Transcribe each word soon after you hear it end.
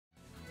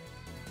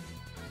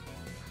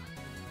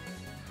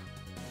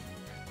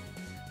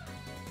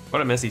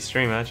What a messy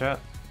stream, huh, chat?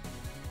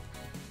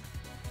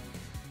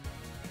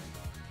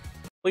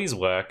 Please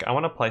work. I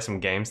want to play some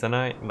games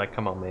tonight. Like,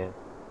 come on, man.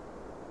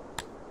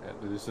 Yeah,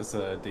 there's just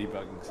a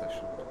debugging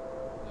session.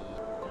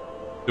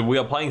 We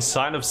are playing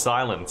Sign of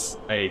Silence,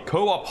 a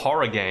co-op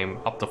horror game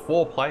up to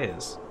 4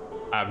 players.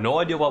 I have no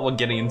idea what we're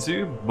getting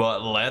into,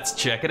 but let's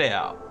check it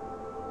out.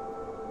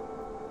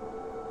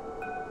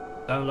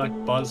 Sound like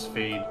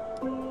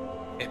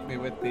BuzzFeed. Hit me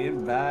with the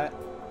invite.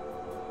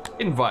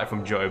 Invite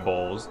from Joe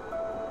Balls.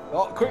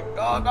 Oh, quick!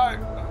 Oh, no!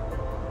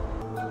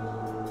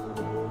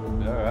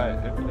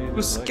 Alright, To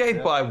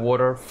escape by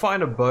water,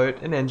 find a boat,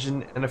 an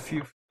engine, and a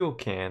few fuel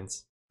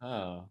cans.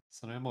 Oh,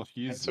 so no more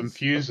fuses. Some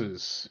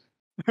fuses.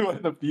 Where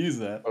the fuse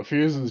at? Well,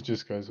 fuses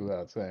just goes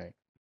without saying.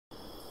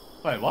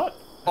 Wait, what?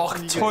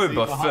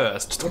 October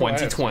 1st,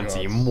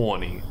 2020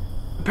 morning.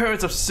 The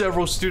parents of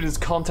several students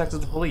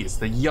contacted the police.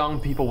 The young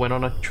people went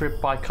on a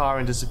trip by car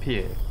and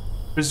disappeared.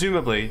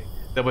 Presumably,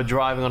 they were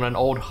driving on an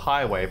old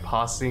highway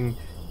passing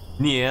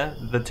near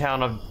the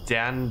town of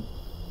Dandenong.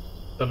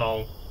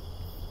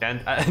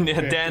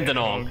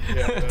 Dandenong.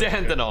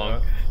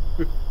 Dandenong.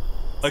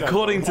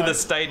 According to the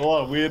state... A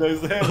lot of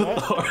weirdos there,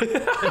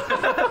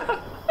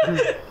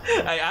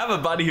 Hey, I have a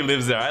buddy who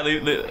lives there.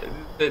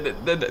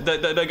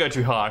 Don't go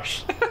too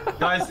harsh.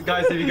 guys,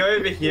 if you go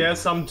over here,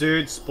 some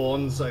dude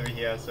spawns over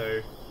here,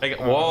 so...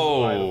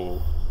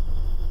 Whoa.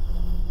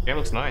 Game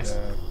looks nice.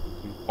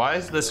 Why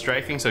is the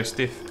strafing so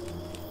stiff?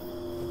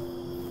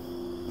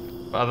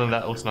 Other than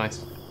that, it looks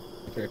nice.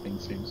 Everything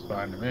seems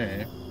fine to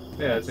me.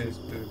 Yeah, it seems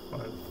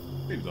fine.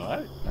 Seems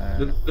alright.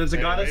 There's a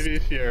guy that's... Maybe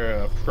if you're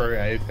a pro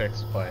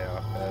Apex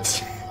player,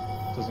 it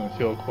doesn't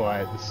feel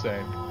quite the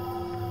same.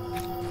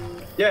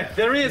 Yeah,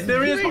 there he is,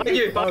 behind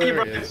you, Oh, bro.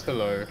 there he is.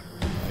 Hello.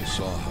 I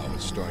saw how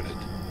it started,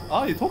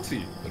 Oh, he talks to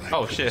you. but I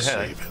Oh, couldn't shit,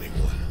 hey. save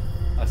anyone.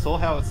 I saw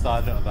how it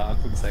started, but I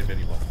couldn't save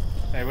anyone.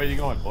 Hey, where you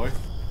going, boy?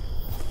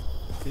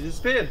 He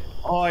disappeared.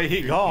 Oh,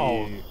 he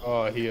gone.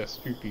 He a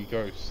spooky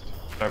ghost.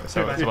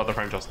 So it's about the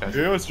frame just guys.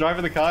 Who was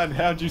driving the car and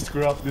how'd you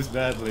screw up this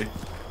badly?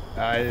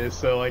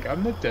 So like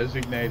I'm the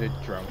designated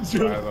drunk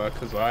driver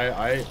because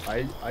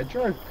I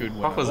drive good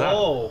when What was that?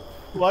 Oh,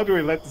 Why do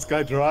we let this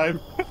guy drive?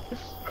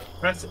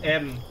 press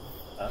M.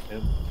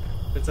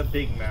 It's a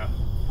big map.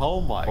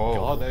 Oh my Whoa.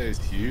 god, that is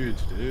huge,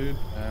 dude.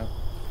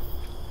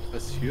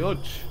 That's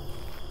huge.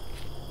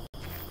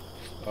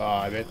 Oh,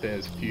 I bet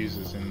there's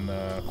fuses in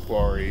the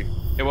quarry.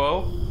 Hey,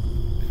 whoa.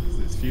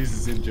 There's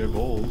fuses in Joe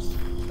Balls.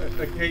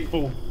 Okay,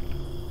 cool.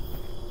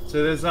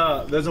 So there's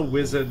a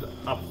wizard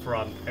up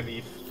front, and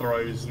he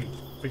throws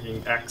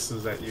freaking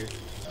axes at you.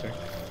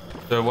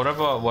 So what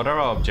are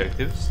our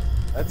objectives?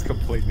 That's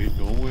completely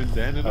normal in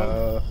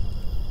Dandenong.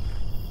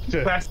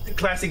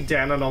 Classic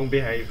Dandenong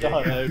behavior.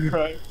 Oh, no,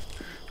 bro.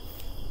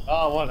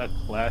 Oh, what a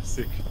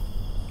classic.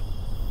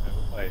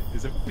 Wait,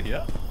 is it from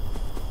here?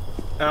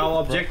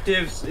 Our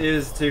objectives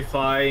is to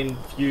find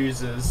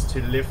fuses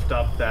to lift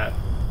up that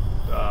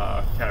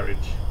carriage.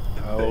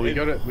 Oh, we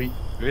got it. We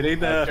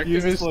need the objective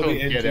fuses is for to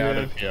the get out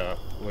engine. of here.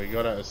 We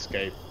gotta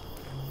escape.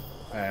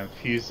 And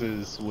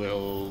fuses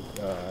will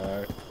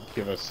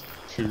give us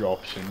 2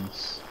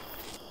 options.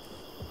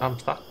 I'm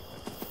stuck.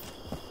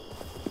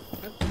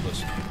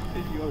 Listen,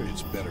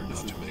 it's better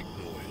not to make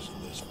noise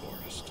in this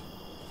forest.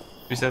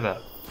 Who said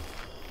that?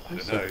 I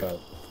don't So know. that-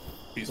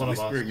 He's One of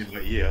whispering us. in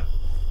my ear.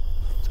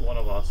 It's one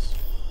of us.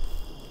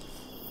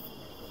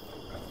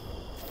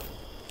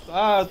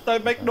 Ah,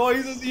 don't make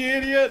noises, you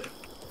idiot!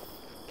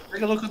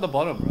 Take a look at the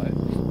bottom, right?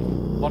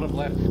 Bottom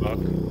left. Fuck.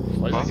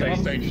 Why does it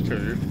say stage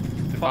 2?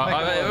 If I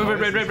make a lot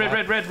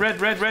of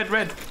Red.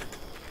 noise,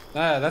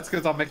 nah, that's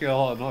because I'm making a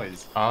lot of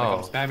noise. Oh. Like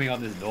I'm spamming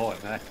on this door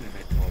and actually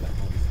making all that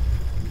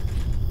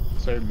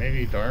noise. So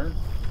maybe don't.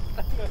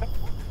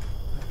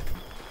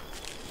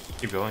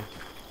 Keep going.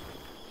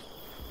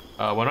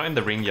 We're not in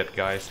the ring yet,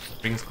 guys.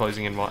 The ring's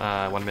closing in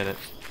 1 minute.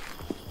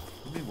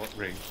 I mean, what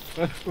ring?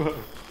 Like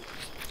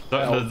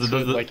God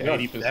damn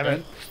 80%.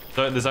 it.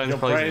 So the zone's Your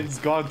closing. brain's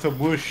gone to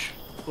mush.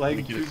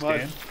 Playing Get too a much.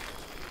 scan.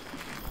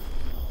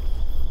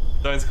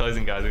 Zone's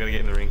closing, guys. We gotta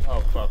get in the ring.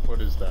 Oh fuck!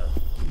 What is that?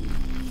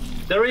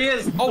 There he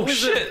is. Oh the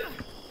wizard. shit!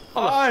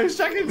 Oh, he's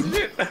checking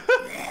shit!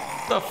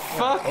 The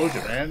fuck? Told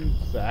you, man.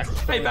 It's the axe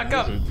Hey, from back the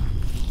up. wizard.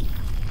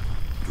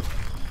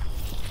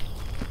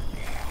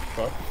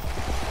 Fuck.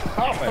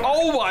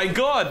 Oh my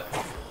god!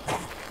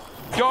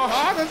 Josh!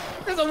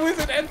 Ah, there's a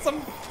wizard and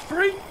some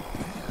freak!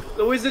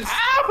 The wizard's.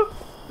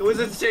 The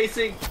wizard's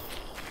chasing.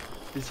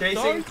 He's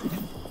chasing.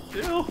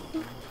 Chill.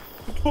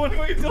 What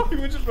are we doing?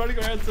 We're just running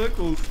around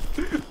circles.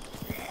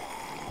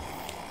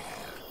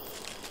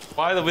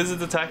 Why are the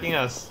wizards attacking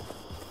us?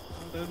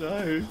 I don't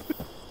know.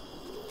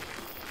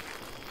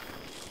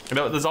 You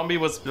know, the zombie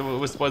was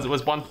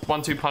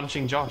 1-2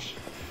 punching Josh.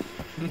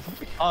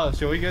 Oh,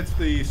 shall we get to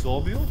the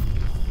sawmill?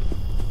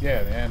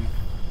 Yeah, man.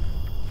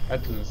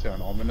 That doesn't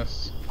sound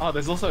ominous. Oh,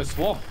 there's also a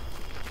swamp.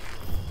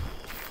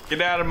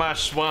 Get out of my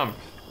swamp.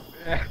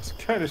 Yeah, it's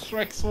kind of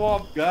Shrek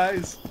swamp,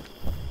 guys.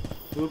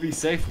 We'll be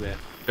safe there.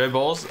 Go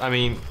balls. I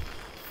mean,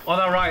 On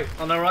our right.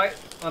 On our right.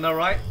 On our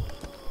right.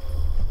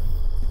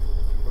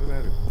 What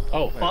about it?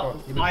 Oh,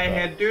 My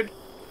head, dude.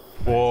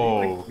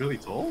 Whoa. Like, really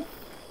tall?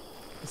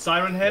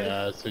 Siren head.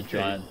 Yeah, it's a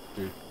giant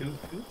dude. He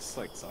looks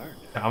like Siren.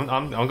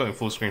 I'm going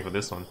full screen for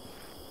this one.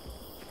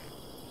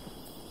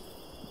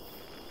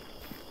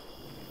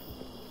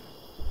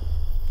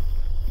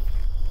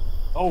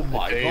 Oh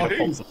my god,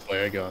 Pop the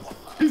flare gun.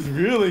 he's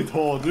really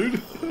tall,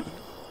 dude.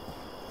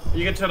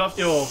 You can turn off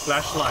your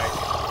flashlight.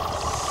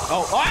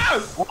 Oh,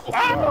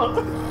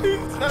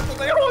 That's what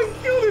they all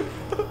killed him.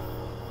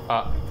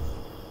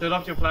 Turn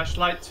off your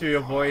flashlight to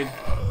avoid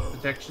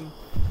detection.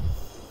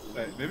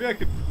 Wait, maybe I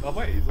could. Oh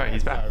wait, Wait,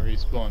 he's back. Ah,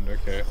 respawned,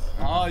 okay.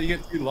 Oh, you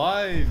get 2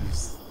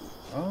 lives.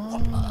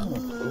 Oh,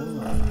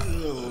 cool.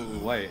 Oh,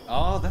 wait.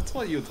 Oh, that's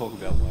what you were talking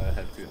about. Why I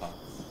had 2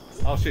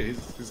 hearts. Oh shit,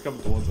 he's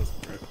coming towards us.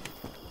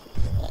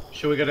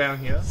 Should we go down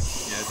here? Yeah,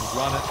 just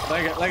run it.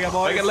 Leg it,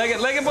 boys.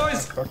 Leg it,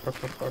 boys!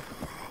 Fuck.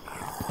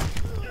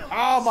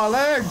 Oh, my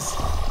legs!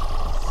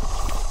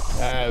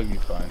 Ah, it'll be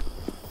fine.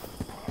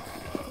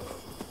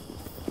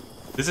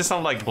 This is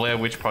some like Blair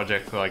Witch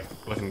Project like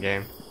looking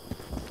game.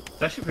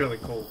 It's actually really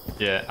cool.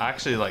 Yeah, I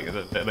actually like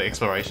the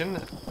exploration.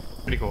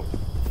 Pretty cool.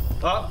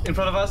 Oh, in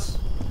front of us.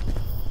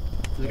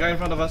 There's a guy in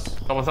front of us.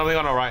 Something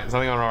on our right.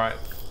 Something on our right.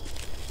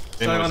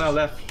 Something on our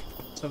left.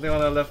 Something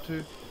on our left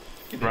too.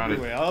 Rounded.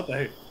 Where are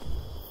they?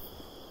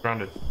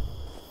 Rounded.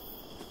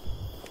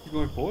 Keep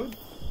going forward.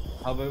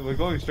 Oh, but we're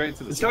going straight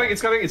to the. It's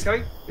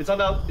coming.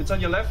 It's on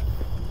your left.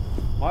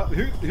 What?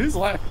 Who's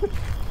left?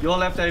 Your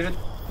left, David.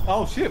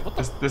 Oh shit! What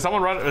the There's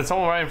someone right. There's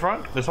someone right in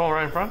front. There's someone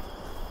right in front.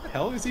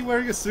 hell? Is he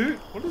wearing a suit?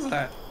 What is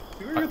that? Is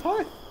he wearing a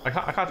tie? I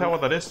can't tell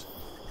what that is.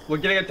 We're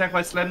getting attacked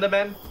by Slender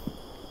Man.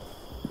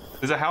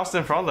 There's a house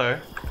in front though.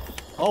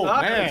 Oh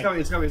man!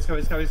 It's coming.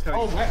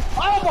 Oh man!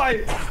 Oh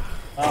my!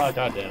 Oh,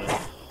 god damn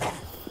it.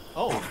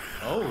 Oh.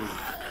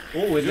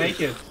 Oh, we're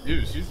naked.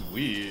 Dude, she's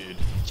weird.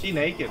 She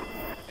naked.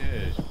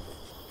 Yeah.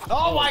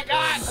 Oh my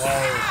god!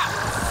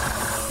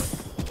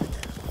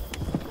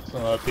 It's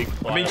not a big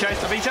fire. I'm being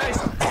chased.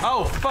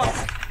 Oh fuck!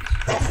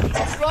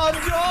 Run,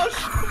 Josh!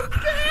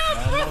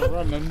 I'm not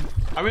running.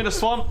 I'm in the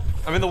swamp.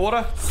 I'm in the water.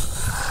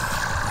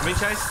 I'm being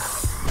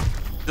chased.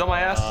 He's on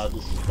my ass. Ah,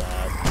 this is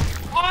bad.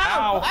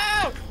 Ow!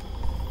 Ow!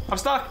 I'm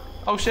stuck.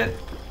 Oh shit!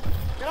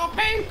 Get off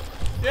me!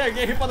 Yeah,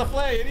 get hit by the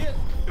flare, idiot!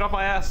 Get off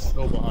my ass.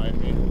 Still behind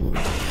me.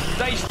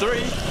 Stage 3?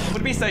 What do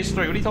you mean stage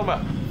 3? What are you talking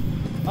about?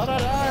 I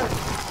don't know!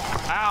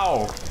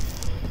 Ow!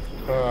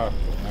 Ah,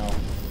 no.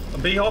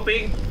 I'm bee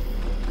hopping.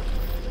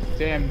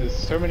 Damn, there's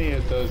so many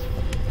of those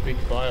big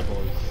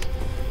fireballs.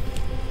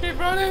 Keep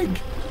running!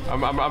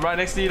 I'm right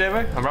next to you,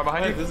 David. I'm right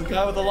behind Wait, you. there's a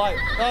guy with a light.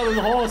 Oh, there's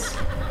a horse!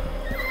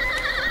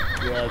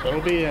 Yeah, that'll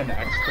be an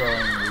axe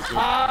throwing wizard.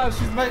 Ah,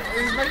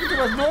 he's making too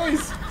much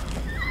noise!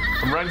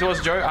 I'm running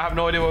towards Joe. I have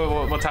no idea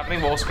what's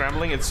happening. We're all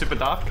scrambling. It's super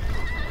dark.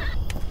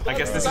 I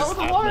guess this is. That was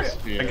a light!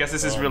 I guess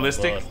this is Oh my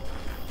realistic. God.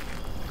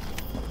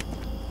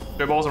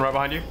 Joe balls, I'm right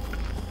behind you.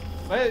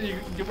 Wait,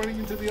 you're running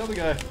into the other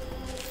guy.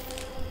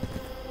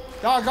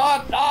 Oh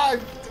god! Ah!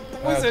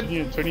 The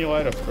wizard! Turn your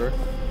light up, bro.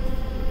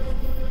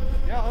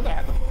 Yeah, I don't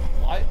have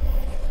the light.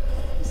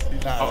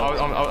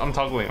 I'm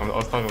toggling. I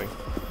was toggling.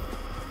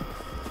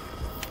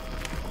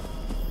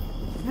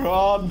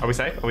 Run! Are we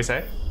safe? Are we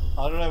safe?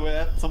 I don't know, we're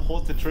at some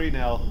haunted tree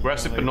now. We're at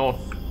super north.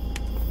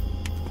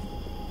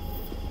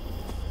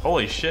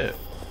 Holy shit.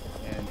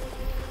 And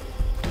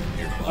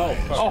Oh,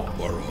 Oh.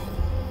 burrow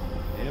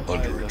Nearby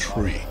under a is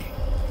tree.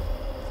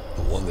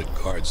 The one that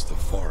guards the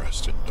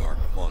forest in dark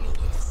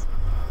monolith.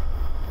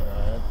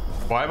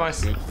 Why am I?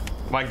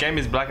 My game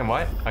is black and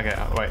white. Okay,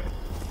 wait.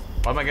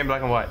 Why is my game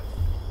black and white?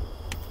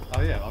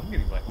 Oh yeah, I'm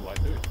getting black and white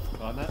too.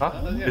 Oh, no,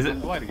 Huh? no, yeah, Is black it?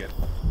 and white again.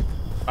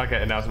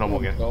 Okay, now it's normal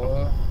again.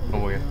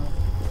 Normal again.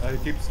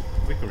 It keeps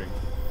flickering.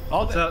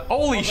 Oh,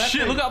 Holy that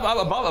shit! thing. Look up,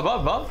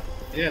 above.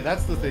 Yeah,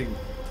 that's the thing.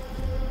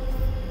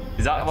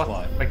 Is that That's what?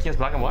 why. Making us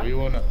black and white? we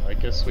wanna. I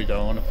guess we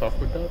don't wanna fuck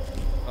with that.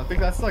 I think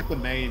that's like the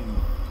main,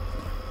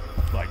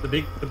 like The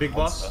big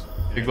boss. monster.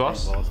 Big Yeah,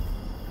 boss?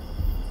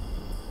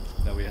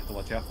 That we have to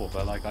watch out for,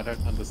 but like I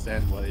don't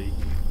understand what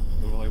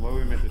what are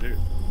we meant to do?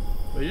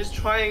 We're just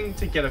trying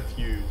to get a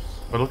fuse.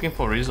 We're looking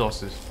for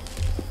resources.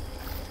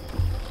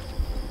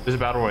 There's a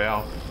battle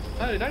royale.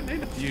 No, you don't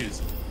need a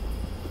fuse.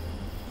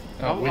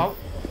 we-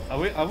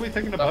 Are we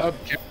taking a The boat?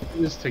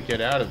 objective is to get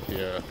out of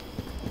here.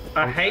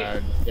 I hate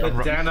Yeah,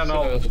 the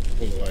Dandenong.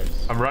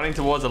 I'm running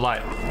towards the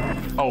light.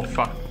 Oh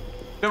fuck!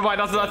 Never mind.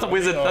 That's a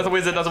wizard. That's a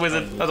wizard. That's a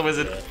wizard. That's a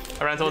wizard.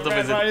 I ran towards the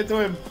Ran right wizard.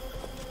 into him.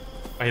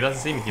 Oh, he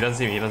doesn't see me. He doesn't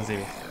see me. He doesn't see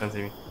me. He doesn't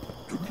see me.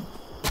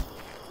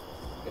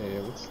 Yeah,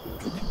 what's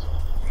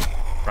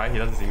this? Right? He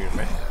doesn't see me,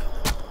 right?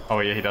 Oh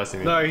yeah, he does see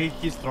me. No,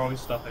 he's throwing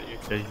stuff at you.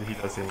 Yeah, he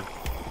does see me.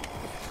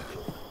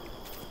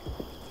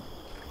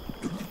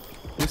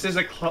 This is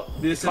the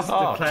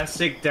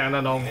classic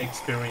Dandenong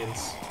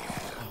experience.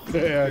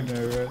 Yeah, I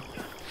know, right?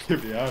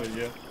 Get me out of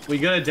here. We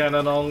go to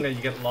Dandenong and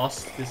you get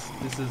lost. This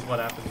is what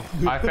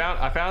happens.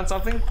 I found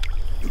something.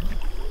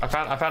 I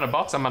found a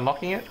box. I'm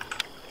unlocking it.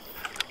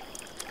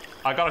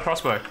 I got a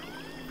crossbow.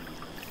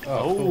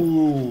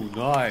 Oh,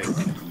 nice.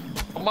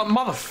 Oh,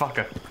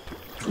 motherfucker.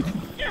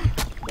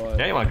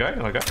 Yeah, you wanna go?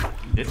 You wanna go?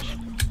 Bitch.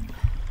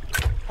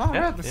 Oh, Yeah,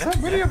 man, there's yeah,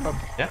 so many yeah. of them.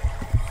 Yeah.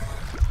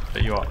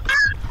 There you are.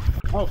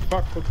 Oh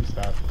fuck! What was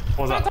that?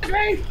 What was that?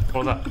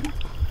 What was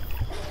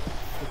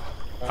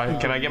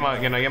that? Can I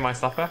get my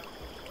stuff back?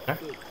 No?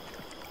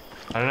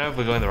 I don't know if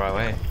we're going the right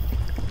way.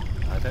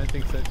 I don't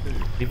think so too.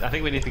 I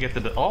think we need to get to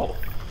the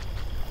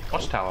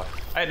watchtower.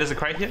 Hey, there's a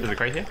crate here. There's a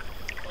crate here.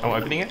 I'm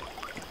opening it.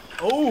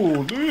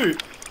 Oh,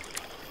 loot!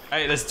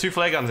 Hey, there's 2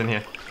 flare guns in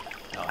here.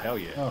 Oh, hell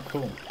yeah. Oh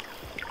cool.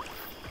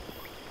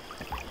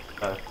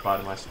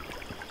 Pardon my.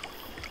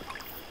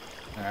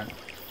 Alright.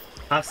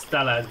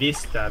 Hasta la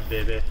vista,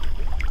 baby.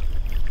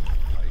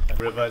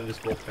 River and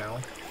just walk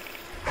down.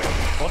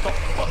 What the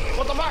fuck?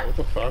 What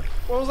the fuck?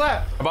 What was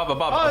that? Above,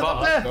 above, Oh, it's above,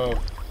 up there. Oh,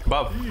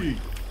 above.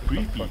 what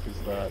the fuck is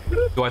that?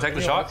 Do I take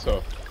the shot? Lights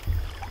off.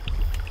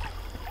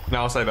 No,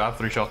 I'll save it. I have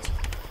 3 shots.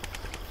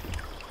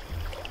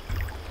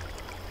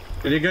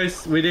 We need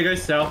to go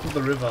south of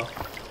the river.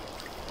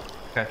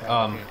 Okay.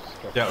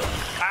 Yeah.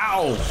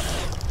 Ow!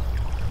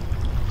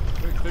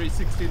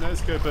 360 no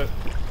scope it.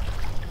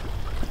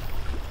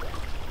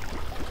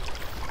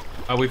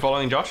 Are we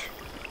following Josh?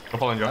 I'm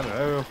following I Josh. don't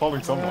know, I'm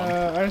following someone.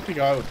 I don't think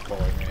I would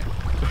follow me.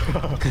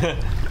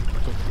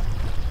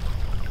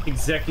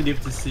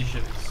 Executive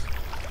decisions.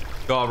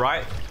 Go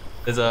right.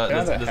 There's a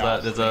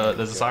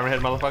siren head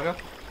motherfucker.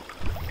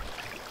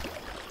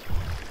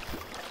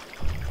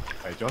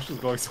 Hey, Josh is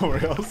going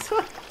somewhere else.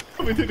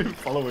 We didn't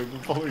follow him, we're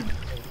following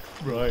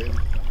Brian.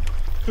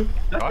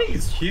 That thing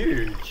is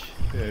huge.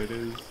 Yeah, it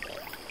is.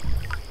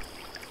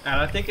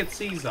 And I think it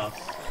sees us.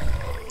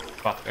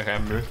 Fuck. Okay,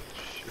 I'm moving.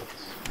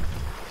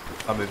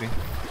 I'm moving.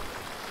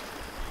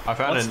 I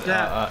found What's an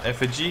that?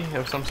 effigy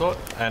of some sort,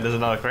 and there's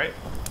another crate.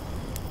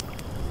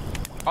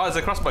 Oh, there's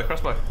a crossbow.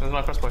 There's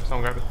another crossbow.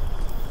 Someone grab it.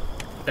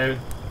 Dude.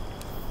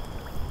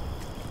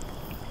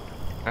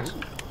 Nice.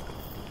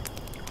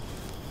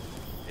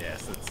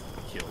 Yes, let's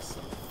kill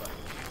some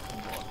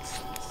fucking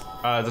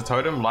monsters. The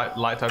totem,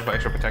 light totem for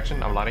extra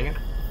protection. I'm lighting it.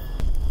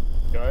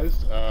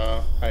 Guys,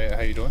 how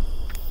you doing?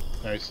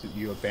 Noticed that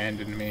you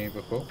abandoned me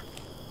before.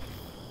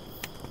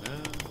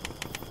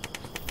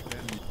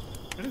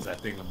 What is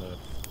that thing on the...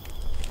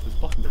 It's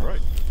blocking the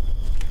road.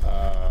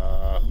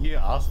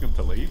 Yeah, ask him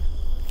to leave.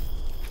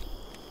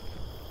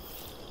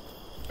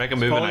 Make a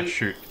move and I probably-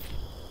 shoot.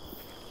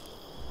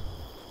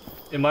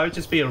 It might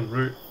just be a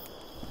root.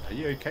 Are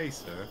you okay,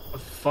 sir? A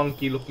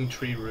funky looking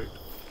tree root.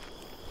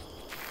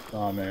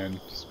 Oh man,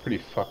 it's pretty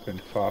fucking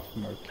far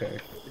from okay.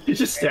 You're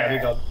just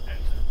standing on.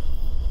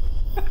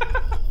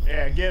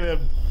 Yeah, get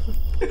him!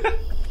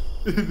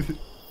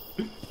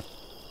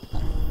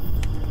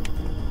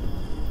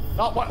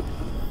 Oh, what?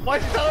 Why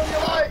did you tell him you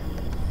lie?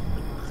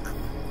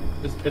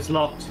 It's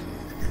locked.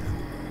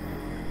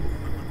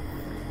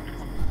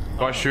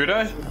 Do I shoot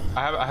her?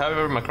 I have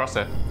her in my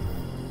crosshair.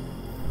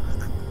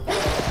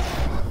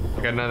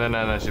 Okay,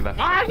 no, she left.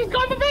 Ah, he's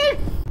going for me!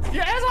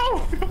 You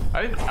asshole!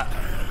 I didn't.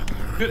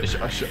 Good.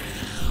 I shot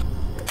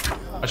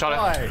her.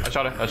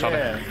 I shot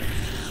her.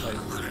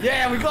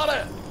 Yeah, we got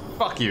it!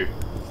 Fuck you.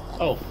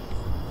 Oh.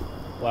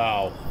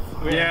 Wow.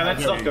 Yeah,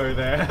 let's not go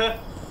there.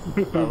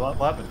 What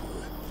happened?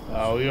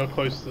 We got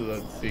close to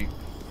the big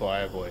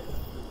fire boy.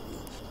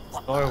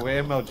 Oh,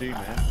 we're MLG,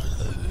 man.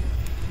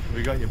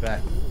 We got your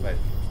back. Wait.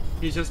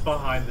 He's just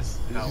behind this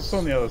He's house. just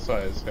on the other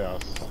side of his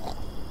house.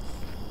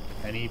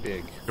 And he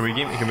big. Can we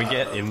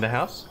get in the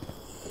house?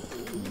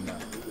 No.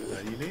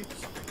 You need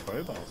a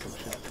crowbar or some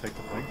shit to take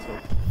the planks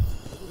off.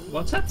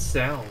 What's that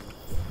sound?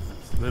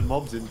 The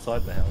mob's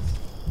inside the house.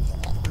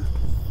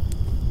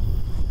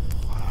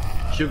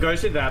 She'll go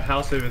to that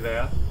house over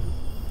there.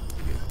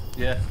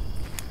 Yeah.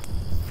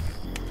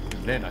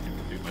 And then I can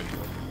do my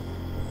job.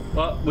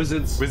 What?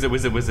 Wizards.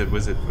 Wizard. Wait, let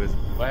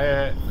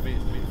me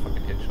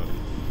fucking headshot him.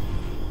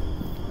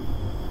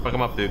 Fuck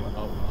him up, dude.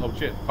 Oh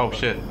shit. Oh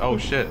shit.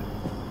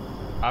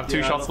 I have 2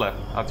 Yeah, shots left.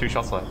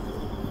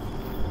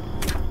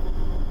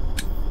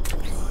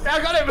 I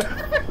got him!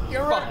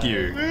 You're right. Fuck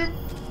you.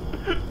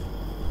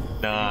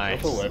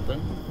 Nice. What's a weapon?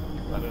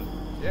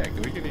 Yeah,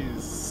 can we get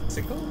his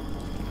sickle?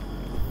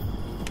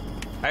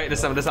 Hey,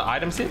 there's some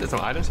items here.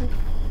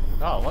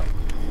 Oh, what?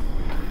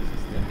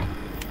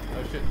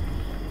 Oh shit.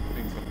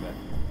 Things coming back.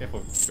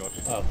 Careful, Josh.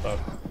 Oh fuck.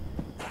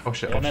 Oh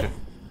shit. Damn it.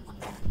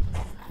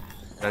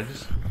 Did I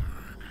just?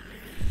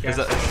 Is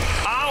that?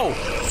 Ow!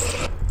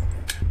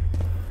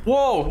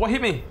 Whoa! What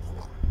hit me?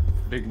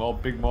 Big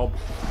mob, big mob.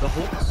 The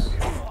hooks.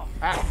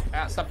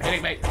 Stop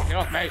hitting me! Get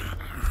off me!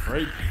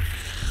 Freak.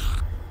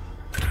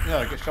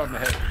 No, get shot in the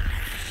head.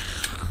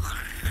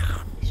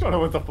 Shot him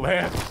with the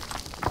flare.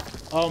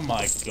 Oh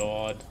my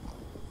god.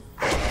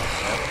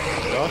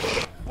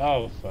 Josh?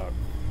 Oh fuck.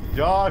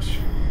 Josh!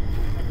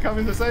 I'm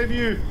coming to save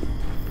you!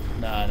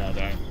 No, don't.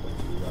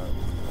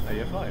 Hey,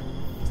 you're fine.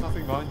 There's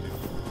nothing behind you.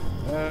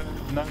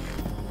 No.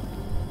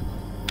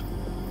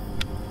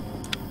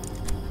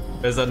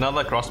 There's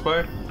another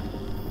crossbow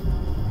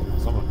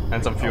Someone.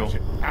 and some fuel. Oh,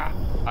 shit.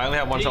 I only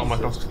have 1 shot on my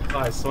Jesus crossbow.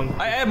 Christ, son.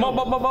 Hey, mob!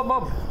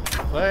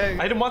 Hey.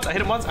 I hit him once.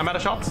 I'm out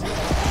of shots.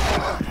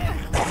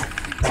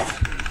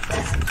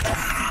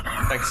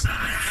 Thanks.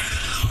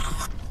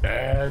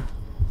 Bad.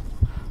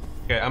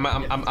 Okay, I'm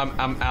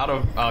out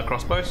of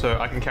crossbow, so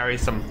I can carry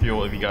some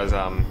fuel if you guys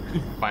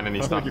find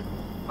any stuff.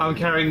 I'm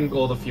carrying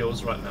all the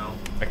fuels right now.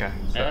 Okay.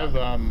 I So,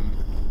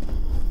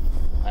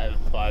 have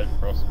 5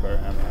 crossbow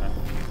ammo.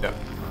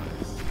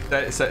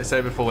 yeah.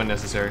 Save it for when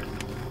necessary.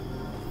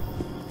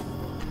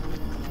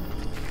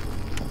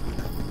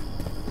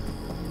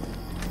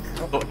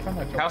 Look,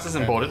 house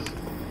isn't boarded.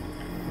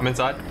 I'm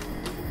inside.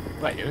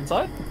 Wait, you're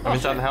inside? I'm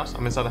inside the house.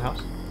 I'm inside the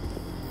house.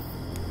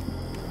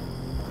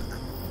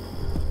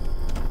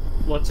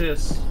 What's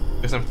this?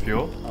 There's some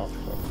fuel. Oh,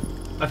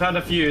 fuck. I found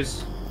a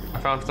fuse. I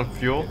found some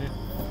fuel.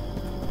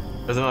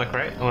 There's another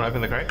crate. I want to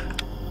open the crate.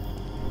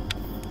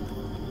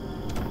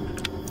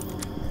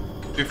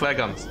 2 flare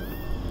guns.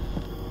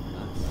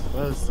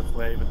 What does the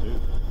flare even do?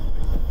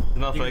 There's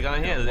another flare gun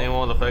in here. Does anyone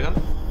want the flare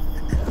gun?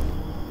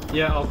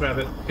 Yeah, I'll grab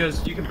it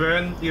because you can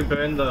burn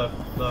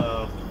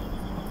the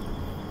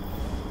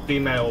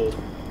female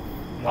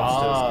monsters.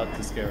 Ah,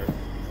 to scare it.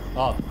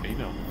 Oh, the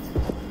female.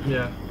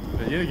 Yeah.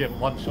 But you get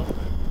one shot.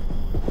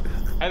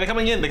 Hey, they're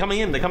coming in. They're coming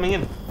in. They're coming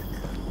in.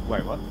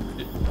 Wait, what?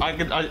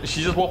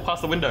 She just walked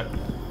past the window.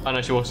 Oh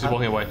no, she's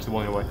walking away. She's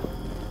walking away.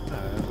 No,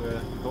 the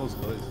door's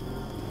closed.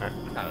 Alright.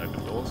 Can't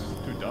open doors.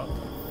 It's too dark.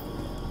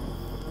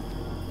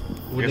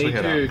 We guess need we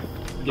to. head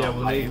Yeah, Oh,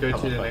 we'll need to go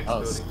to the my next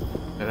house. building.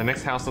 Yeah, the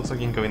next house looks like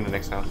you can go in the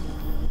next house.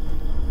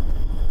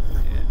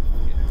 Yeah.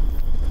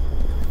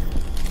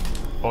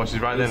 Oh,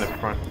 she's right there in the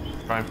front.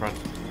 Right in front.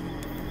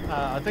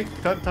 I think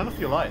turn off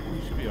your light.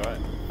 You should be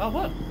alright. Oh,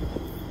 what?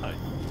 Oh.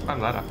 Climb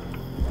ladder.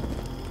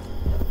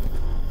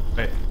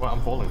 Wait, what?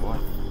 I'm falling. Why?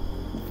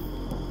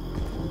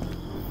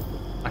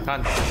 I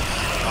can't.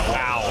 Oh,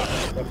 wow.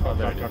 Oh,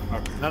 there it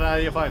is. No,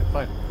 you're fine.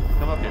 Fine.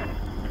 Come up here.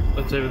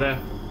 That's over there.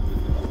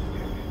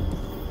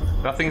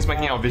 That thing's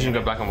making our vision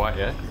go black and white,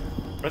 yeah?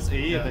 Press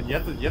E and then you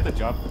have to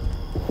jump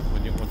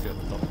once you're at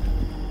the top.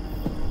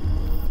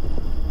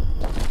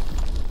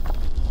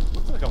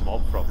 Looks like a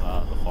mob from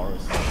the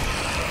forest.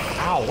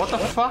 Ow, what the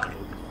fuck?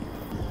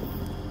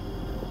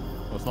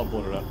 Well, it's not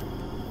boarded up.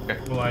 Okay.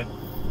 Right.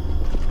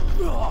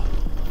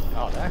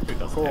 Oh, that actually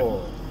does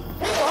Cool.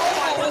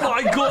 Oh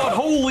my god,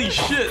 holy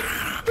shit!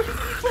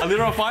 I lit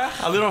her on fire?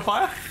 I lit her on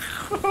fire?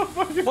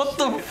 What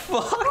the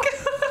fuck?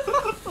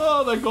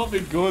 Oh, they got me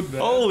good,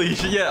 man. Holy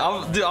shit,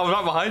 yeah, dude, I'm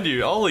right behind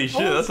you. Holy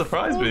shit, that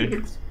surprised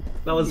me.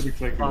 That was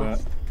Exactly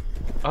fast.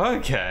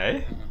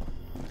 Okay.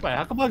 Wait,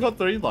 how come I got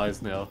 3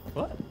 lives now?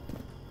 What?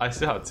 I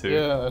still have 2.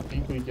 Yeah, I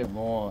think we get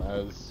more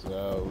as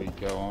we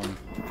go on.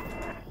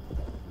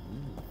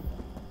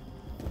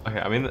 Okay,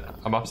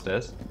 I'm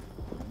upstairs.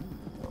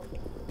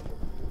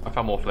 I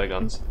found more flare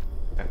guns.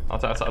 Okay, I'll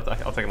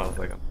take another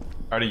flare gun.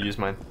 I already used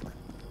mine.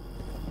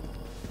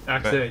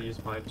 Actually, I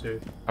used mine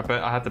too.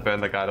 I had to burn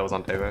the guy that was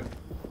on table.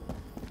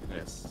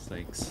 Yes,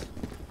 thanks.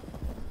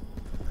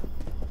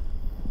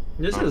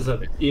 This is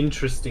an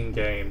interesting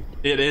game.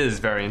 It is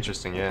very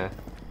interesting, yeah.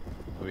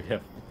 We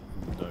have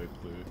no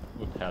clue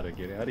with how to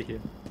get out of here.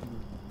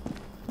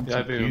 Yeah,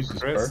 I think fuses,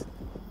 bro. Chris. Is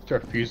there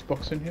a fuse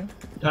box in here?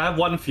 I have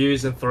 1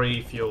 fuse and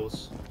 3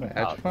 fuels. Wait,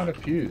 how'd you find a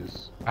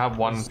fuse? I have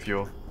 1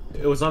 fuel.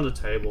 It was on the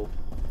table.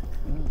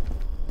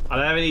 I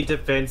don't have any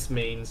defense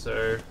means,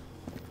 so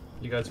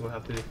you guys will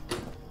have to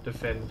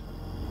defend.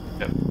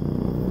 Yep.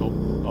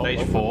 Oh,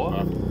 Stage 4.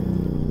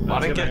 I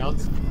didn't get.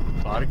 sounds.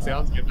 Fighting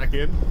sounds. Get back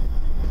in.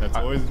 That's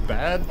always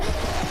bad.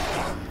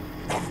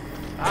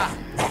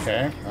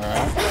 Okay,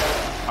 alright.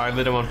 I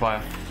lit him on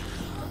fire.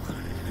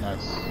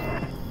 Nice.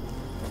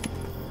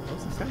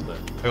 What's the sound there?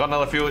 I got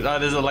another fuel.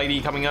 There's a lady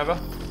coming over.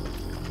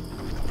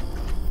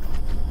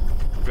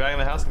 Go in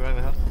the house. Go in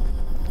the house.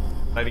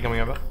 Lady coming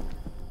over.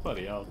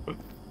 Bloody hell.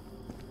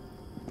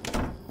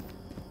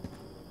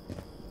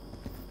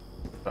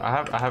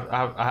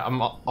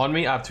 I'm on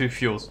me. I have 2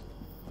 fuels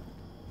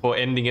for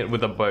ending it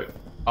with a boat.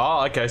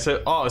 Oh, okay.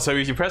 So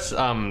if you press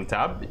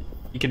tab,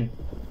 you can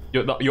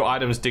your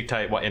items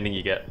dictate what ending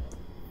you get.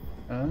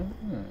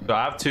 So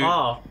I have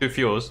 2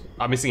 fuels.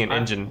 I'm missing an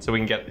engine, so we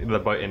can get the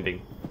boat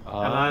ending.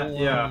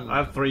 And I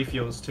have 3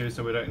 fuels too,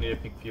 so we don't need to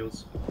pick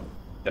fuels.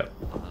 Yep.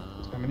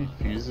 How many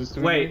fuses do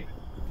we Wait, need?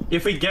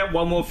 if we get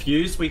 1 more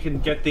fuse, we can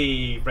get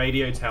the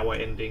radio tower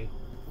ending.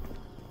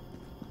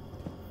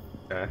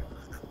 Okay.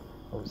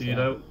 What was Do you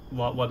that? know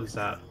what is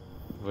that?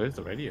 Where's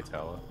the radio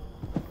tower?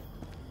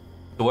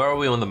 So where are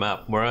we on the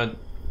map? We're on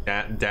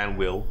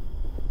Danwille.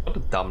 What a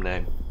dumb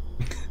name.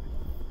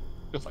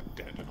 Just like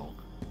Dandenong.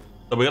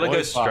 So we gotta go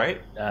Roy's farm. straight.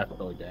 Yeah,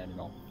 probably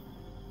Dandenong.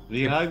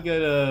 We either go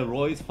to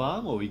Roy's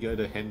farm or we go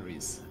to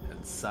Henry's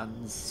and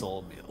Son's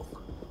sawmill.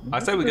 I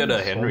say we go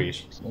to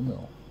Henry's.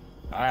 Sawmill.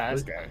 Alright,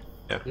 let's go.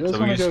 Yeah. You guys So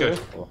we wanna just go go,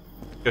 there?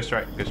 go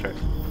straight. Go straight.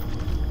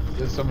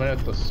 There's someone at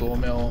the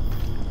sawmill.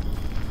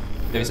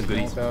 Maybe some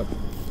goodies. About.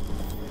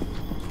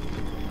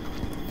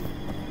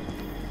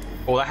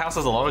 Oh, that house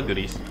has a lot of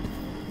goodies.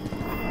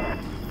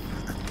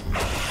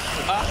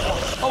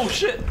 Oh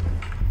shit!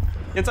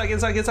 Inside.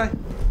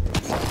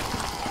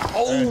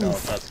 Oh, No,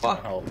 that's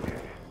fuck. help.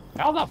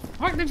 How the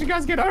fuck did you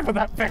guys get over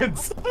that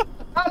fence?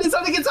 Ah, there's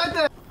something inside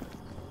there!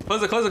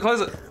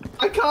 Close it.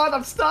 I can't,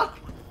 I'm stuck!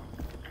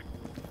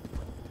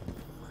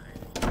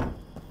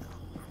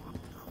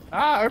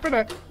 Ah, open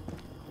it!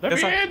 Let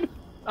Yes, me I- in!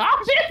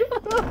 Ah, shit!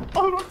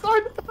 Oh, I'm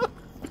sorry!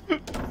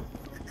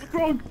 What's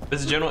wrong?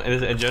 There's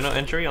a journal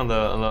entry on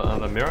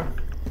the mirror.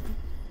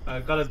 I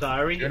got a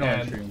diary Journal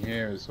and entry in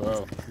here as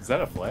well. Is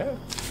that a flare?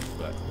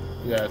 But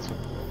Yeah, it's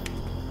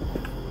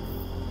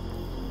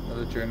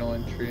another journal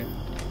entry.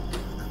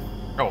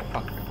 Oh,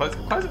 fuck. Close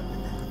it.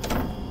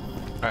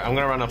 Alright, I'm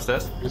gonna run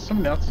upstairs. There's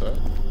something outside.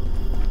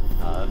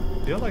 I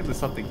feel like there's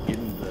something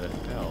in the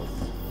house.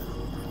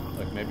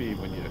 Like maybe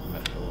when you open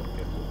that door,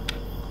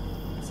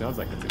 careful. It sounds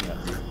like it's in that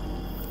room.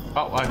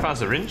 Oh, I found a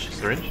syringe.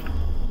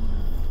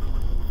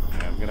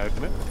 Okay, I'm gonna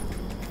open it.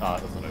 Ah,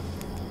 it doesn't open.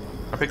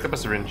 I picked up a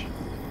syringe.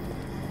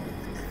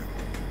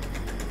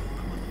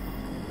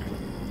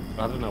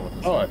 I don't know what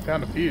this Oh, I is.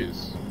 found a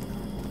fuse.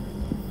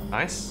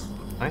 Nice.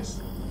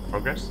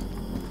 Progress.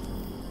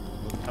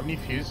 How many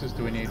fuses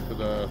do we need for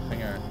the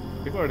thingo?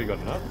 We've already got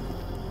enough.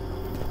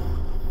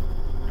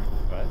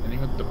 Right.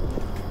 Anything with the...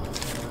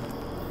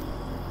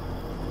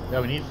 Yeah,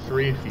 we need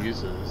 3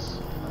 fuses.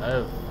 I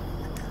have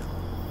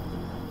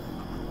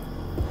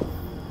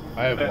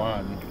Okay.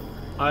 1.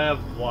 I have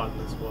one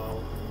as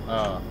well.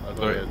 Oh, I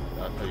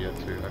thought you had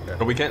 2. Okay.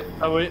 But we can't.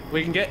 Oh,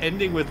 we can get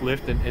ending with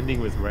lift and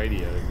ending with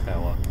radio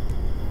tower.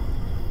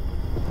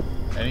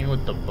 Anything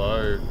with the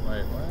bow.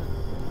 Wait,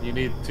 what? You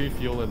need 2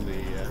 fuel in the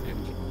engine.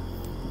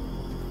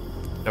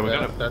 Yeah, we're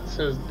gonna.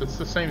 That's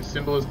the same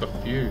symbol as the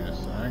fuse.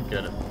 I don't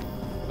get it.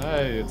 No,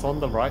 it's on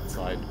the right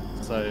side.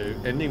 So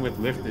ending with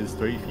lift is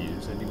 3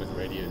 fuse. Ending with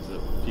radio is a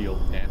fuel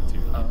and 2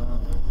 fuse.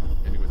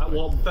 Ending with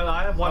Well, but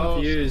I have one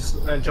Oh, fuse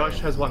and Josh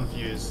okay. has one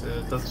fuse.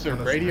 It doesn't So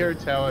count as radio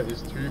three. tower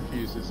is 2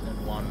 fuses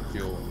and 1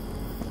 fuel.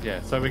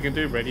 yeah, so we can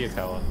do radio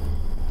tower.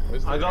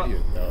 Where's the I got-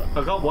 radio tower?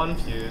 I got one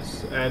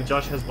fuse and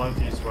Josh has one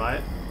fuse,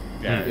 right?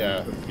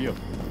 Yeah. Fuel.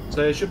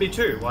 So it should be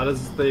 2. Why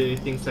does the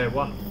thing say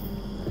 1?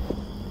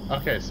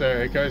 Okay, so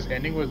it goes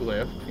ending with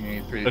lift. You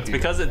need 3 It's fuses.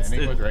 because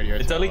ending with radio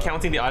it's only tower.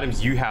 counting the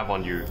items you have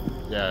on you.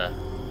 Yeah.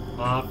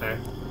 Oh, okay.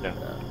 Yeah.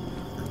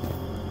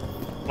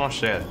 Oh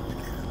shit.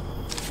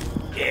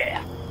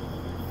 Yeah.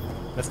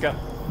 Let's go.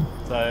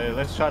 So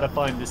let's try to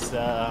find this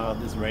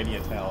this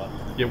radio tower.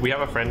 Yeah, we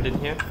have a friend in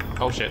here.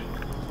 Oh shit.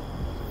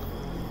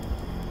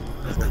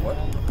 What?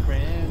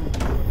 Friend.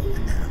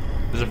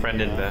 There's a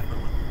friend in there.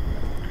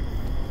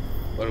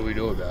 What do we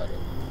do about it?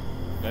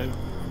 No.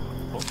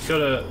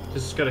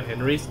 Just go to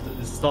Henry's.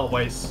 Start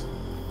waste.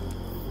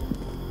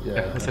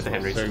 Yeah. let's hit the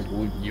Henrys. So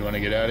you want to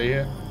get out of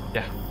here?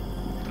 Yeah.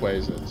 Where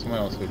is it? Someone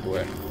else lead the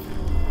way.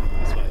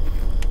 This way.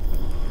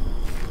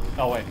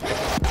 Oh wait.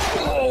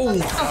 Oh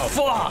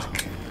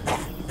fuck!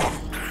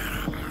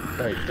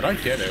 Wait, did I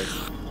get it?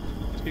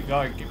 Keep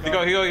going. Keep Keep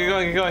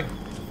going. going.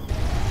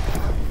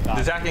 Ah,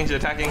 She's attacking. no, I'm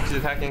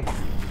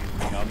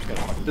just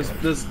gonna fucking get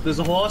it. There's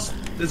a horse.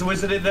 There's a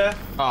wizard in there.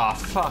 Ah,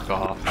 fuck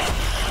off.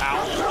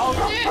 Ow. Oh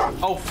shit!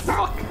 Oh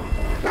fuck!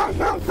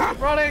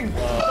 Running!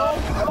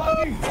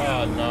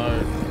 Oh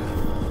no.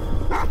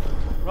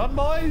 Run,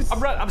 boys!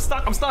 I'm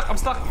stuck.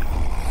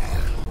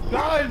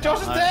 No,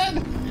 Josh is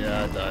dead!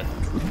 Yeah, I died.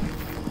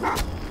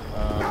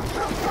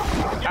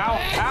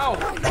 Ow!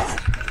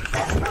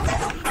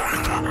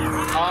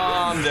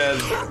 Oh, I'm dead.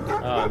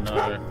 Oh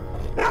no.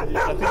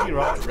 I think you're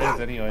right, Rez,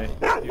 anyway.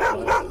 You're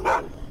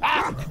right.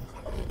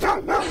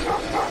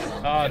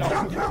 Oh,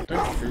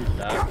 don't shoot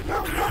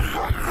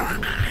that.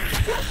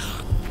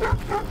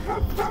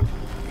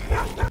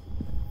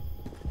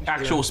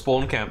 Actual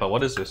spawn camper.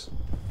 What is this?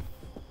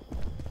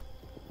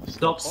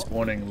 Stop.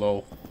 Warning,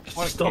 lol.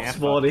 Stop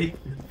spawning.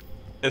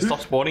 It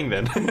stopped spawning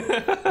then.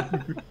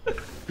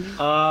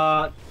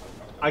 I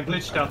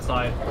glitched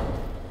outside.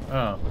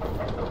 Oh,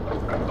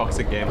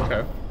 Toxic game.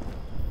 okay.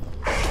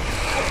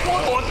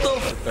 What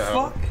the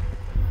hell? fuck?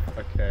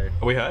 Okay.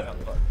 Are we hurt?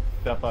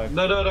 Outside.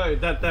 No.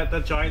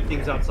 That giant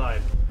thing's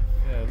outside.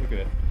 Yeah, look at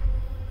it.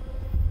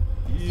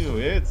 Ew,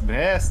 it's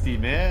nasty,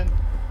 man.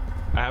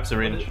 I have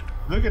syringe.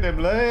 Look at them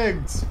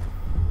legs.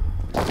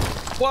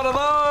 What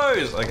are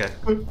those? Okay.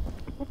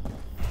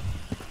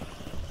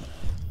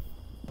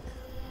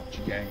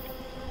 Gang.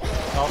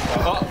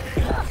 Oh,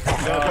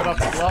 Gotta put up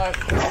the light.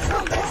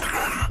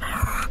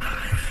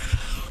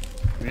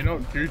 You're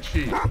not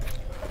Gucci.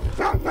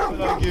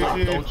 Thank you,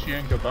 dude. Dolce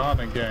and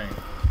Gabbana gang.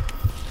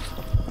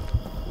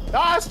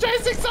 Ah, it's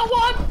chasing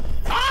someone!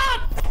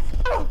 Ah!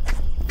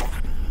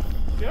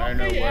 I don't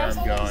know where I'm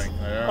going.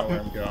 I don't know where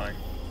I'm going.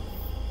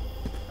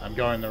 I'm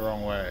going the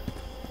wrong way.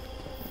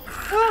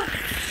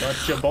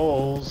 Got your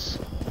balls.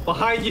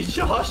 Behind you,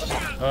 Josh.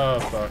 Oh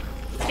fuck.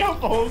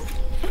 Jumples!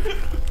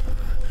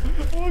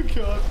 Oh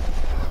god.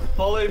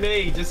 Follow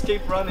me. Just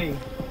keep running.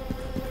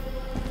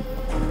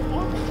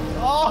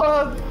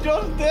 Oh,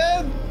 John's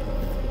dead!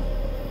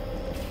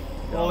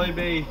 Follow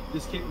me.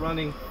 Just keep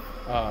running.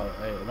 Oh,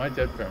 hey, am I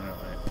dead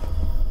permanently?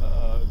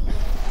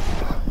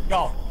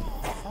 Go!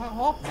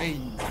 Off me!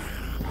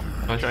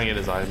 I'm trying to get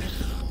his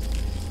items.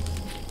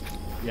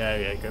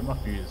 Yeah, get my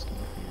fuse. Get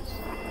my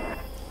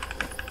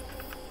fuse.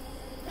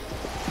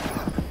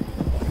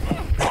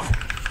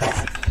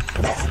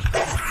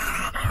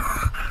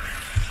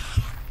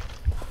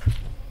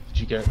 Did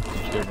you get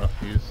my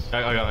fuse?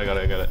 I got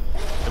it. They're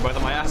both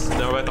on my ass.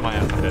 They're both on my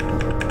ass. I'm dead.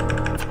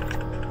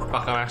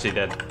 Fuck, I'm actually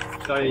dead.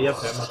 Oh, yep,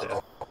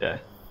 I'm dead.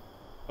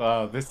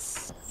 Yeah.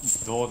 This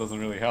door doesn't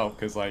really help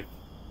because like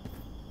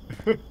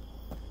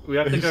We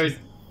have to go.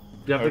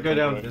 You have to go Open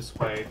down door. this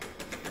way.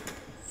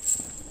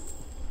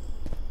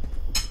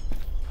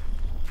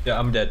 Yeah,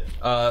 I'm dead.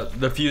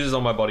 The fuse is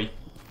on my body.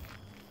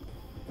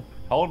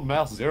 hold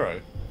mouse 0.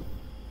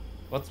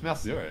 What's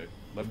mouse 0?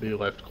 Be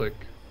left click.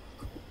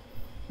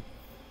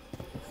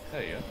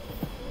 There you go.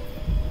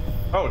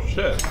 Oh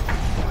shit!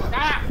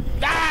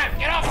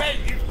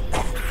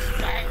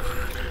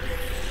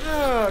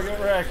 Oh, I got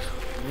wrecked.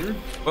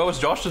 Where was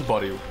Josh's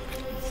body?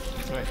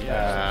 Right,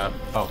 yeah.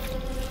 Oh.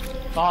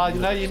 Oh, you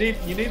know, you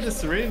need the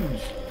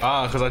syringe.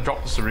 Ah, because I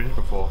dropped the syringe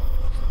before.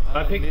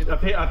 I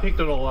picked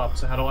it all up.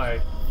 So how do I?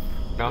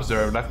 Mouse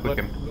 0, left click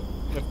him.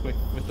 Left click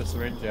with the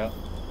syringe out.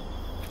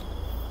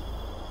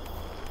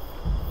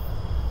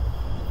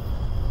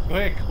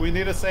 Quick, we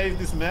need to save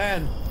this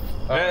man.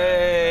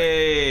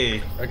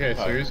 Hey! Okay,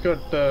 so who's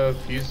got the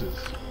fuses?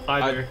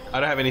 I do. I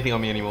don't have anything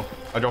on me anymore.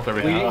 I dropped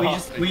everything.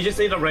 We just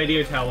need a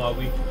radio tower.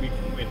 We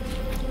can win.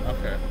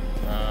 Okay.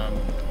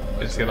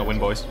 We're just gonna win,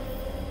 boys.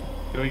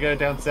 Do we go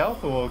down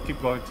south or keep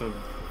going to?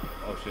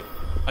 Oh shit.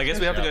 I guess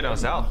we have to go down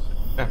south.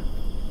 Yeah.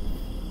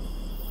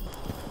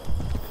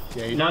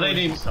 Yeah, you No, don't they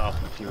lose need- stuff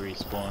if you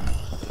respawn.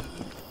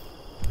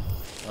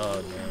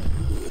 Oh no.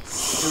 You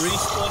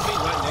respawned me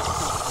right next to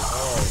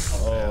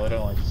Oh, I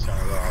don't like the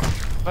sound of that. it.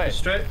 Wait.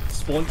 Straight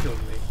spawn killed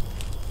me.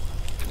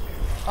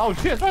 Oh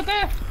shit, it's right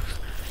there.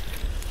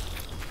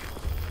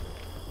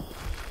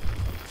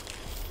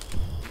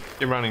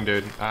 Keep running,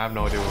 dude. I have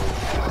no idea where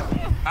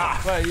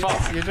Wait,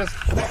 you just.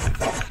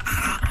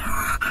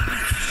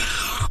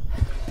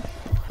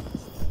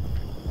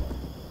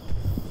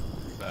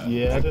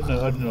 Yeah, I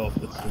don't know if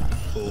it's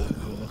full, to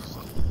be honest.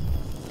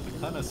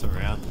 Kind of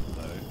surrounded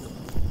though.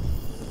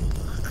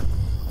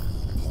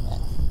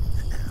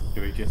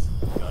 Do we just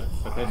go?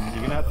 But then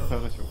you're gonna have to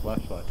turn us your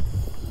flashlight.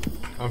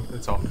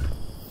 it's off.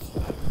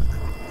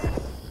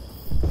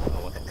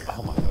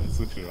 Oh my god, it's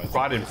literally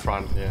Right in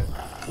front, yeah.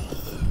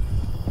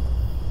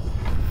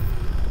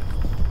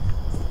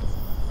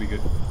 We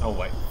good? Oh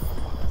wait.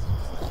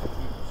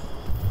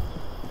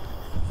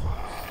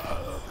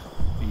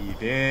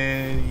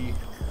 Daddy.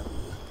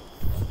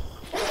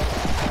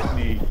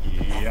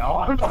 Sneaky. Oh,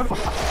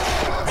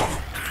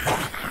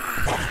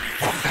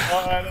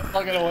 alright, it's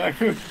not gonna work.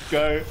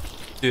 Go.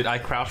 Dude, I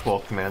crouch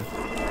walked, man.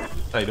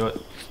 That's how you do it.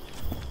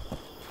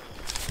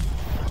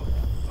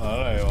 I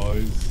don't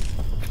know,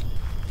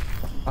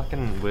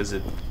 Fucking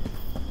wizard.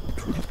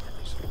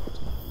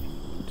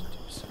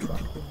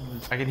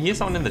 I can hear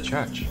someone in the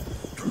church.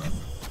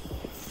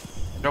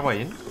 Go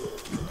way in. Oh,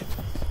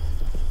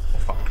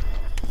 fuck.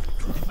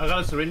 I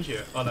got a syringe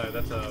here. Oh no,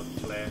 that's a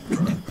flare.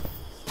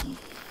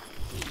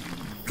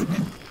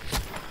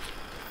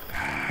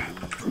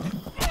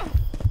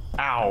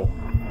 Ow.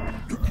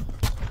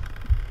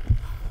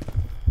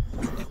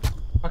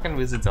 Fucking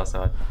wizards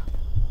outside.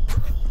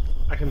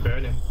 I can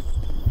burn him.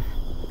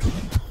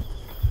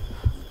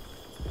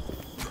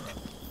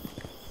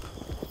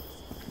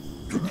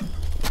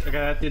 Okay,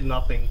 that did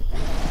nothing.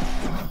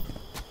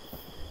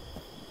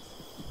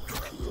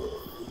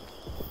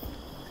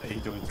 Are you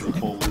doing to the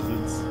poor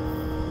wizards?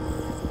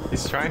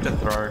 He's trying to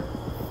throw.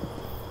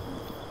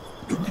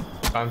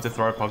 Time to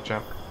throw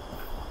PogChamp.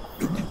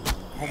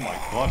 Oh my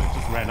god, it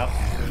just ran up to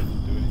you. It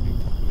didn't do anything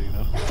properly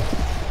enough.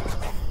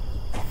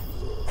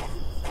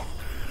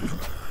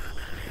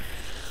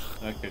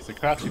 Okay, so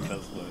crouching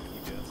does work,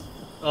 I guess.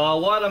 Oh,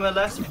 what? I'm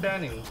elastic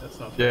banding. That's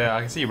not fair. Yeah,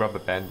 I can see you rubber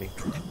banding.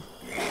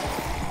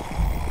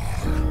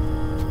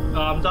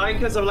 I'm dying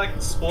because I'm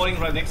like spawning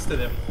right next to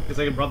them because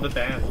I can rubber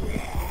band.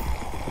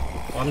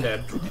 I'm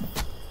dead.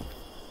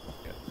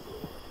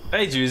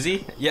 Hey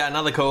Juicy. Yeah,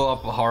 another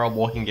co-op horror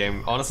walking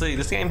game. Honestly,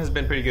 this game has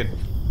been pretty good.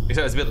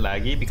 Except it's a bit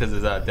laggy because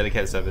there's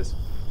dedicated servers.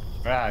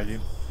 Ah,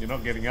 you're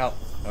not getting up.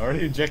 I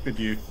already injected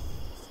you.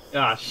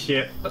 Ah,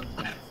 shit.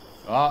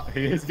 Ah,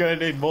 he's gonna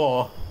need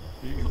more.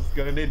 He's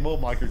gonna need more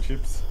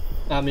microchips.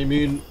 I'm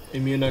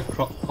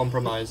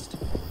immunocompromised.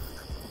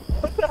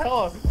 What the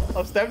hell?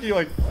 I've stabbed you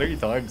like 3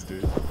 times,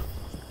 dude.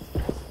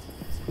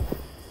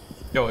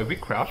 Yo, if we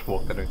crouch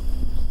walk, I don't.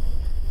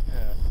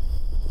 Yeah.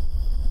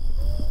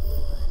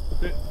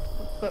 Dude,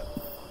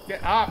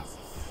 get up!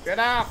 Get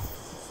up!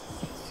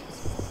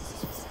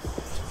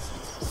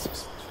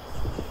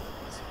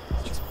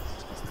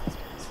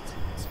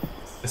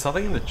 There's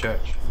something in the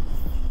church.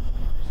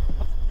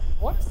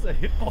 What's the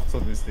hitbox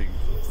on this thing?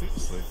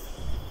 Seriously.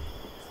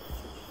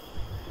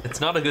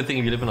 It's not a good thing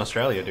if you live in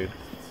Australia, dude.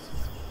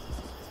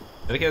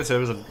 Dedicated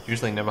servers are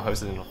usually never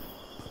hosted in.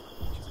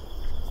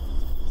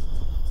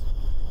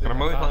 And I'm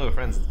only playing with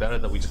friends. It's better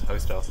that we just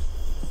host ours.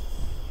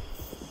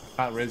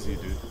 Can't res you,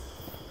 dude.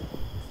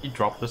 He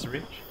dropped the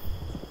syringe.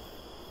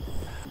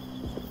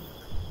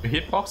 The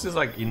hitbox is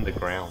like in the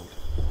ground.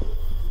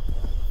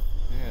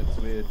 Yeah, it's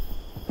weird.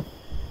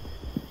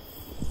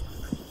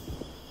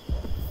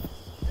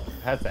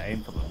 I had to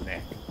aim for the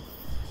neck.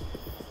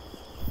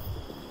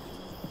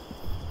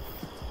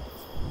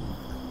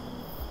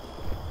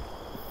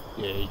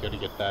 Yeah, you gotta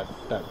get that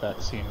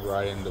vaccine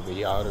right into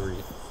the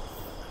artery.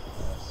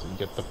 So you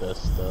get the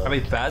best. I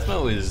mean,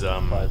 Phasmo is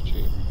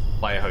 5G.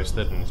 player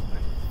hosted and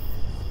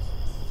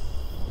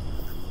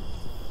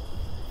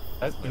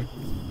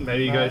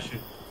Maybe you guys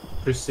should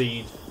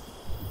proceed.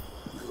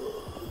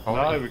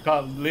 No, we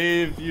can't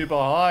leave you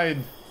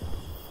behind.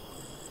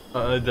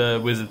 The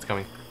wizard's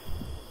coming.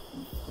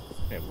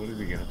 Yeah, what is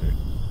he gonna do?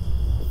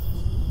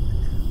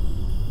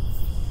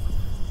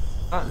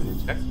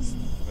 Check.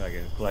 Like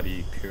a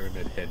bloody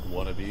pyramid head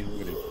wannabe.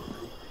 Look at him.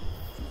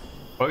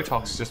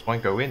 Botox just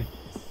won't go in.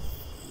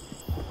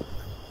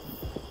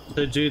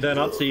 So do they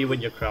not see you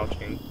when you're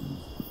crouching?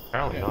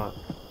 Apparently not.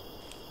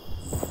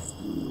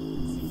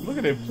 Look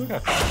at him. Look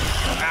at him.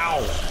 Ow!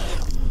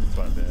 It's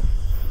right there.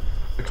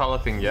 The color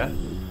thing, yeah?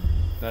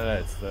 No,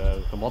 it's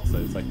the monster.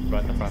 It's like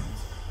right in the front.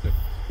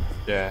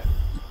 Yeah.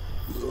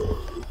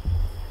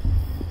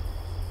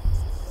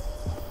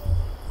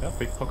 Yeah,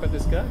 pickpocket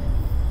this guy.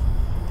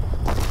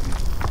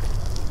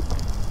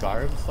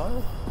 Skyrim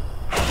style.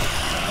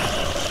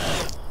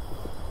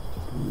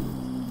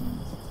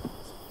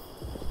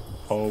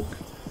 Poke.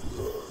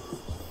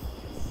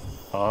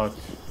 Touch.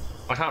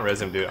 I can't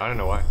res him, dude. I don't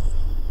know why.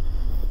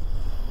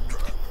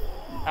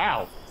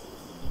 Ow!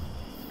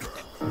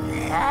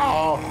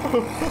 Ow!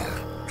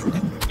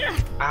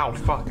 Ow,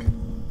 fuck.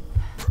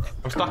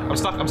 I'm stuck, I'm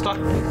stuck, I'm stuck.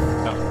 No.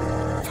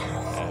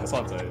 Yeah, that's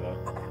not dirty though.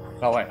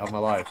 Oh wait, I'm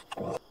alive.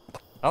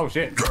 Oh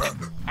shit!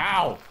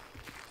 Ow!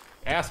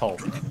 Asshole!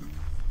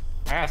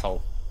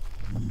 Asshole!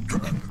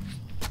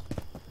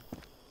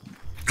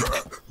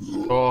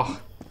 Oh.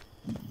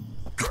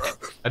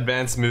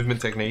 Advanced movement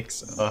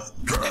techniques.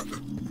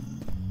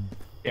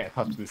 Yeah,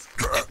 touch this.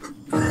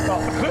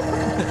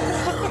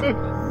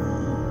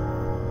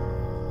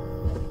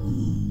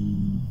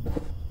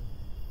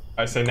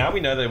 Alright, so now we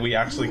know that we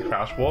actually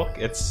crouch walk.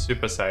 It's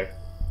super safe.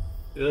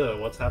 Ugh,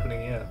 what's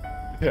happening here?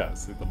 Yeah,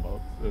 see the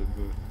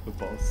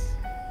boss.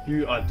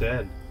 You are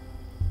dead.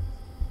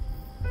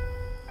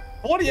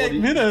 48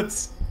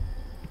 minutes!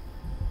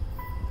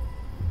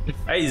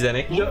 Hey,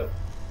 Zenik.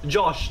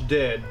 Josh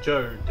dead.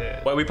 Joe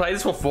deid. Wait, we played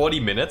this for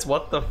 40 minutes?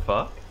 What the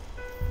fuck?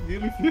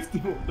 Nearly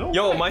 50. No,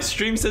 Yo, my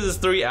stream says it's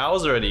 3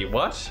 hours already.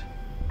 What?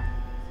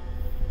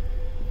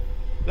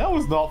 that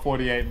was not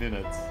 48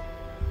 minutes.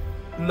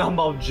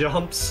 Number of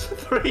jumps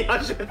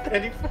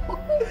 334.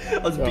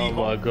 Oh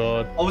my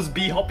god. I was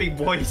b-hopping,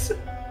 boys.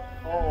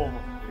 Oh my.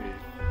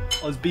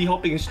 I was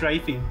b-hopping and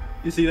strafing.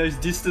 You see those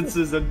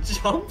distances and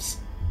jumps?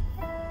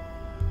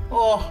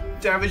 Oh,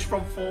 damage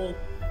from fall.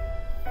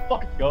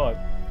 Fuck god.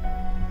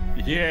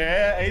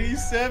 Yeah,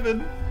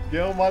 87.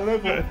 Get on my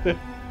level.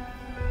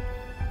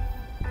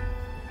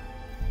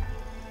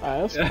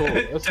 That's cool.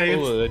 That's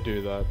cool that they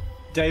do that.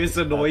 Dave's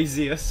the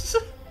noisiest.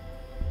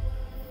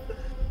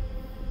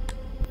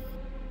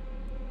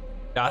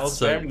 That's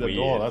so Slamming the weird.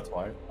 door, that's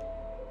why.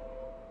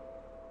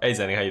 Hey,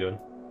 Zenik, how you doing?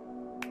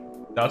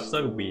 That's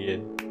so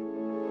weird.